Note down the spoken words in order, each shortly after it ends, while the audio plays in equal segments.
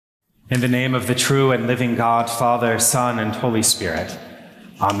In the name of the true and living God, Father, Son, and Holy Spirit.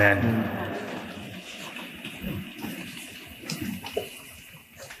 Amen.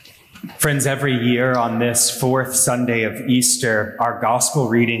 Friends, every year on this fourth Sunday of Easter, our gospel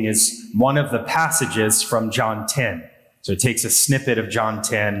reading is one of the passages from John 10. So it takes a snippet of John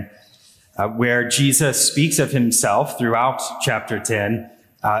 10, where Jesus speaks of himself throughout chapter 10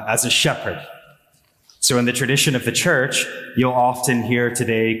 as a shepherd. So in the tradition of the church, you'll often hear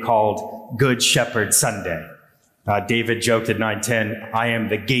today called Good Shepherd Sunday. David joked at 9:10, I am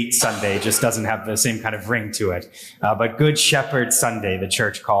the gate Sunday, just doesn't have the same kind of ring to it. But Good Shepherd Sunday, the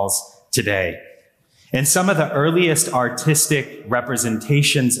church calls today. And some of the earliest artistic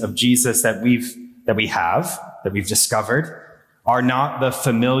representations of Jesus that we've discovered are not the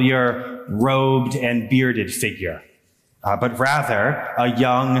familiar robed and bearded figure, but rather a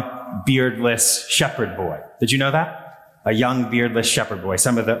young beardless shepherd boy. Did you know that? A young beardless shepherd boy,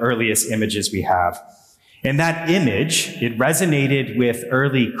 some of the earliest images we have. And that image, it resonated with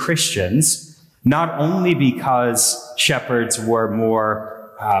early Christians, not only because shepherds were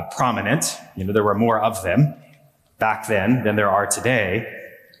more prominent, there were more of them back then than there are today,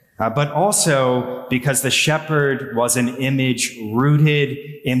 but also because the shepherd was an image rooted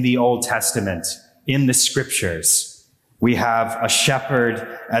in the Old Testament, in the scriptures. We have a shepherd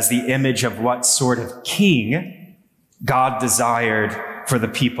as the image of what sort of king God desired for the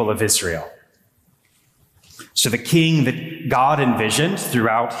people of Israel. So the king that God envisioned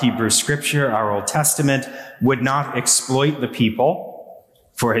throughout Hebrew scripture, our Old Testament, would not exploit the people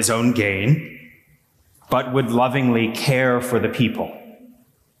for his own gain, but would lovingly care for the people,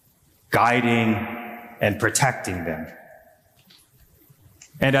 guiding and protecting them.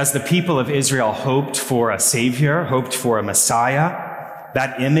 And as the people of Israel hoped for a savior, hoped for a Messiah,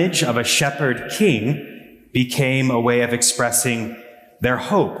 that image of a shepherd king became a way of expressing their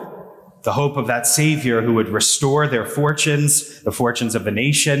hope, the hope of that savior who would restore their fortunes, the fortunes of the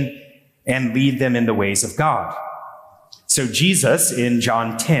nation, and lead them in the ways of God. So Jesus in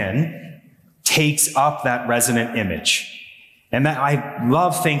John 10 takes up that resonant image. And that I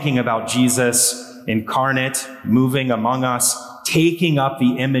love thinking about Jesus incarnate, moving among us, taking up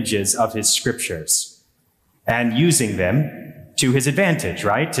the images of his scriptures and using them to his advantage,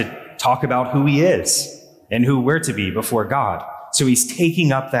 right? To talk about who he is and who we're to be before God. So he's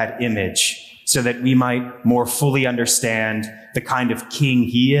taking up that image so that we might more fully understand the kind of king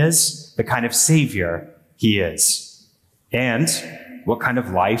he is, the kind of savior he is, and what kind of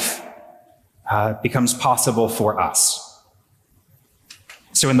life becomes possible for us.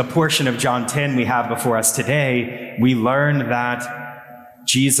 So in the portion of John 10 we have before us today, we learn that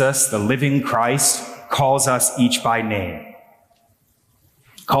Jesus, the living Christ, calls us each by name.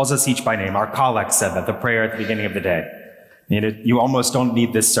 Calls us each by name. Our collect said that, the prayer at the beginning of the day. You almost don't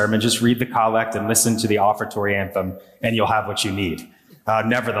need this sermon. Just read the collect and listen to the offertory anthem, and you'll have what you need.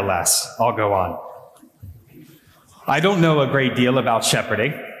 Nevertheless, I'll go on. I don't know a great deal about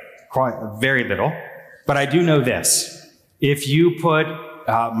shepherding, very little, but I do know this. If you put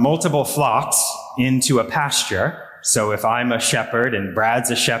multiple flocks into a pasture, so if I'm a shepherd and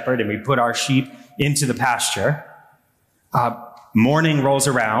Brad's a shepherd and we put our sheep into the pasture, morning rolls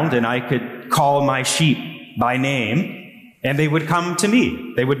around and I could call my sheep by name and they would come to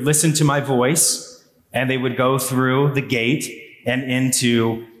me. They would listen to my voice and they would go through the gate and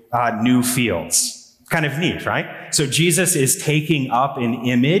into new fields. Kind of neat, right? So Jesus is taking up an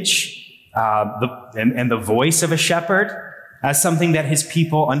image and the voice of a shepherd as something that his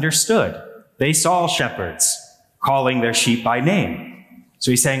people understood. They saw shepherds calling their sheep by name. So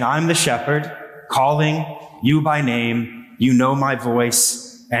he's saying, I'm the shepherd calling you by name. You know my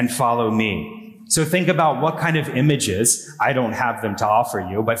voice and follow me. So think about what kind of images, I don't have them to offer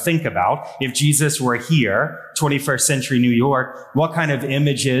you, but think about if Jesus were here, 21st century New York, what kind of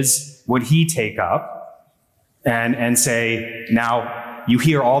images would he take up and say, now, you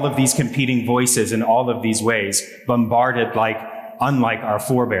hear all of these competing voices in all of these ways, bombarded unlike our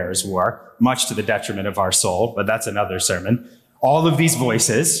forebears were, much to the detriment of our soul, but that's another sermon. All of these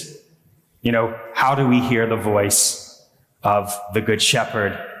voices, how do we hear the voice of the Good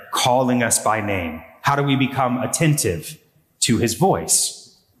Shepherd calling us by name? How do we become attentive to his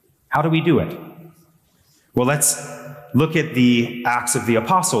voice? How do we do it? Well, let's look at the Acts of the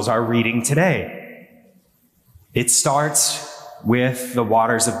Apostles, our reading today. It starts with the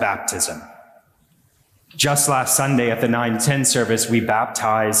waters of baptism. Just last Sunday at the 9:10 service, we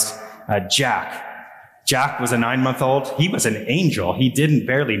baptized Jack. Jack was a 9-month-old. He was an angel. He didn't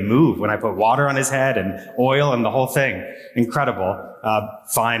barely move when I put water on his head and oil and the whole thing. Incredible.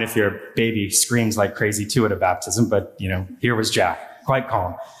 Fine if your baby screams like crazy too at a baptism, but here was Jack, quite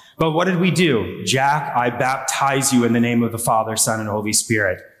calm. But what did we do? Jack, I baptize you in the name of the Father, Son, and Holy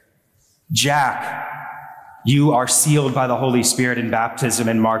Spirit. Jack, you are sealed by the Holy Spirit in baptism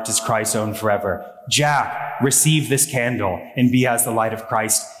and marked as Christ's own forever. Jack, receive this candle and be as the light of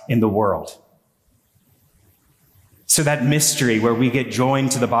Christ in the world. So that mystery where we get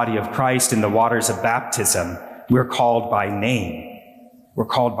joined to the body of Christ in the waters of baptism, we're called by name. We're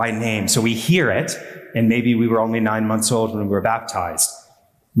called by name. So we hear it, and maybe we were only 9 months old when we were baptized.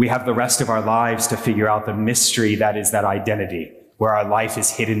 We have the rest of our lives to figure out the mystery that is that identity, where our life is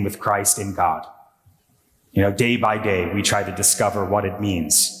hidden with Christ in God. Day by day, we try to discover what it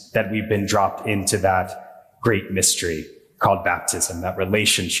means that we've been dropped into that great mystery called baptism, that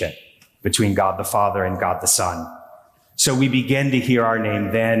relationship between God the Father and God the Son. So we begin to hear our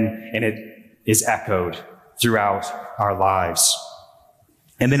name then, and it is echoed throughout our lives.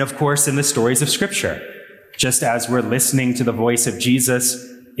 And then, of course, in the stories of Scripture, just as we're listening to the voice of Jesus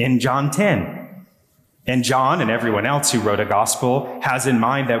in John 10. And John and everyone else who wrote a gospel has in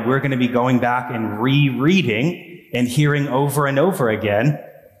mind that we're going to be going back and rereading and hearing over and over again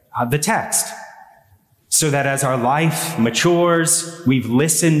the text. So that as our life matures, we've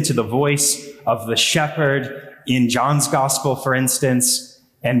listened to the voice of the shepherd in John's gospel, for instance,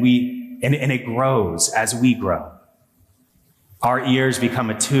 and it grows as we grow. Our ears become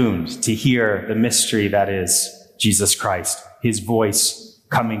attuned to hear the mystery that is Jesus Christ, his voice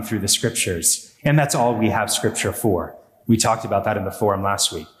coming through the Scriptures. And that's all we have Scripture for. We talked about that in the forum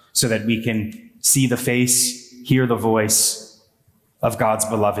last week, so that we can see the face, hear the voice of God's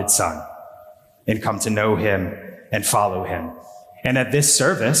beloved Son, and come to know him and follow him. And at this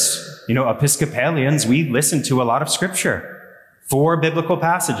service, Episcopalians, we listen to a lot of Scripture. 4 biblical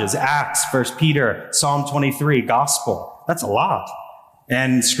passages: Acts, 1 Peter, Psalm 23, Gospel. That's a lot.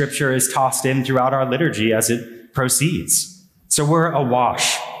 And Scripture is tossed in throughout our liturgy as it proceeds. So we're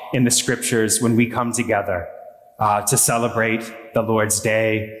awash in the Scriptures when we come together to celebrate the Lord's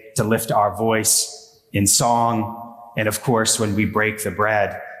Day, to lift our voice in song, and of course, when we break the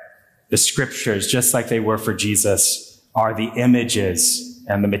bread. The Scriptures, just like they were for Jesus, are the images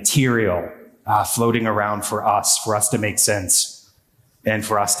and the material floating around for us to make sense and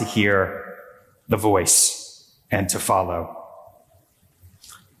for us to hear the voice and to follow.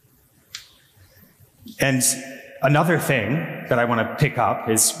 And another thing that I want to pick up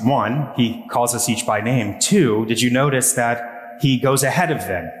is, 1, he calls us each by name. 2, did you notice that he goes ahead of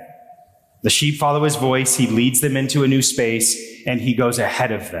them? The sheep follow his voice, he leads them into a new space, and he goes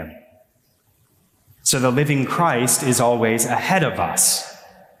ahead of them. So the living Christ is always ahead of us.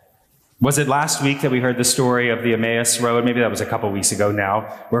 Was it last week that we heard the story of the Emmaus Road? Maybe that was a couple weeks ago now,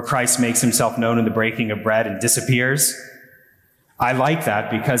 where Christ makes himself known in the breaking of bread and disappears. I like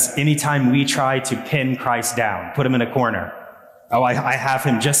that because anytime we try to pin Christ down, put him in a corner, I have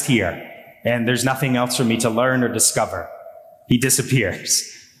him just here, and there's nothing else for me to learn or discover, he disappears,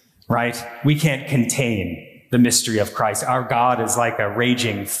 right? We can't contain the mystery of Christ. Our God is like a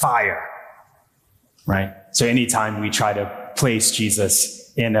raging fire, right? So anytime we try to place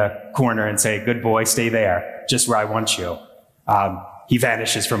Jesus in a corner and say, good boy, stay there, just where I want you, he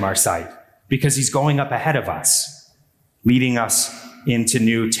vanishes from our sight because he's going up ahead of us, leading us into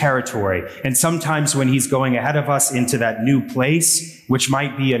new territory. And sometimes when he's going ahead of us into that new place, which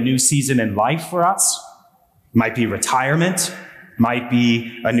might be a new season in life for us, might be retirement, might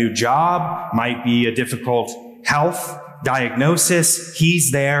be a new job, might be a difficult health diagnosis,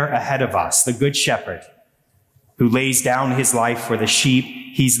 he's there ahead of us, the good shepherd who lays down his life for the sheep,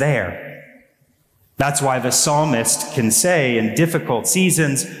 he's there. That's why the psalmist can say in difficult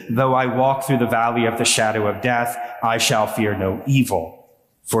seasons, though I walk through the valley of the shadow of death, I shall fear no evil,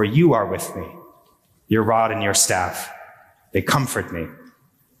 for you are with me. Your rod and your staff, they comfort me.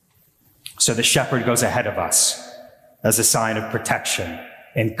 So the shepherd goes ahead of us as a sign of protection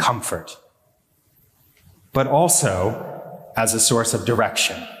and comfort, but also as a source of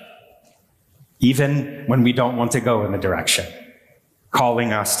direction, even when we don't want to go in the direction,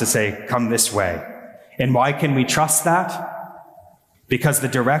 calling us to say, come this way. And why can we trust that? Because the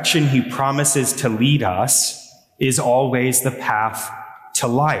direction he promises to lead us is always the path to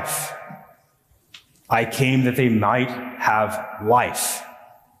life. I came that they might have life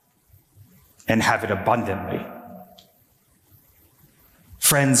and have it abundantly.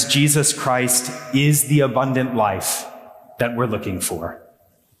 Friends, Jesus Christ is the abundant life that we're looking for.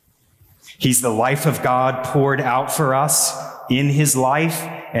 He's the life of God poured out for us in his life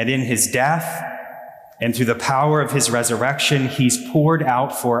and in his death. And through the power of his resurrection, he's poured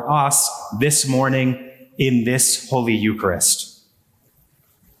out for us this morning in this Holy Eucharist.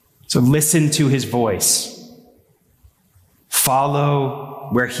 So listen to his voice. follow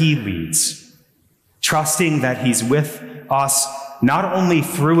where he leads, trusting that he's with us not only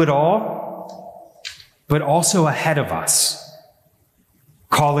through it all, but also ahead of us,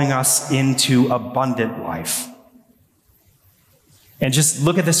 calling us into abundant life. And just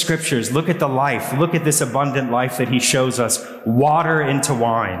look at the scriptures, look at the life, look at this abundant life that he shows us. Water into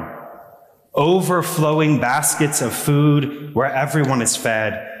wine, overflowing baskets of food where everyone is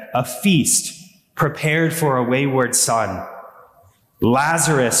fed, a feast prepared for a wayward son,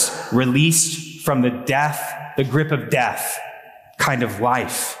 Lazarus released from the grip of death kind of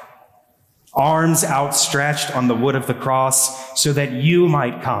life, arms outstretched on the wood of the cross so that you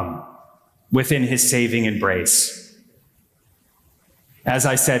might come within his saving embrace. As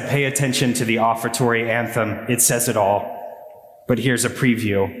I said, pay attention to the offertory anthem. It says it all. But here's a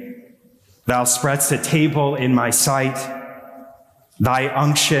preview. Thou spreadst a table in my sight. Thy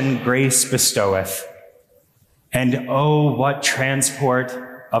unction grace bestoweth. And oh, what transport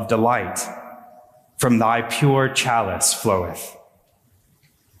of delight from thy pure chalice floweth.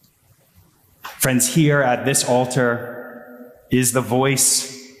 Friends, here at this altar is the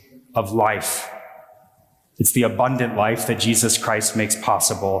voice of life. It's the abundant life that Jesus Christ makes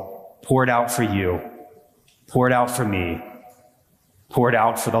possible, poured out for you, poured out for me, poured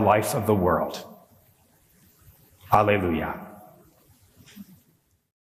out for the life of the world. Alleluia.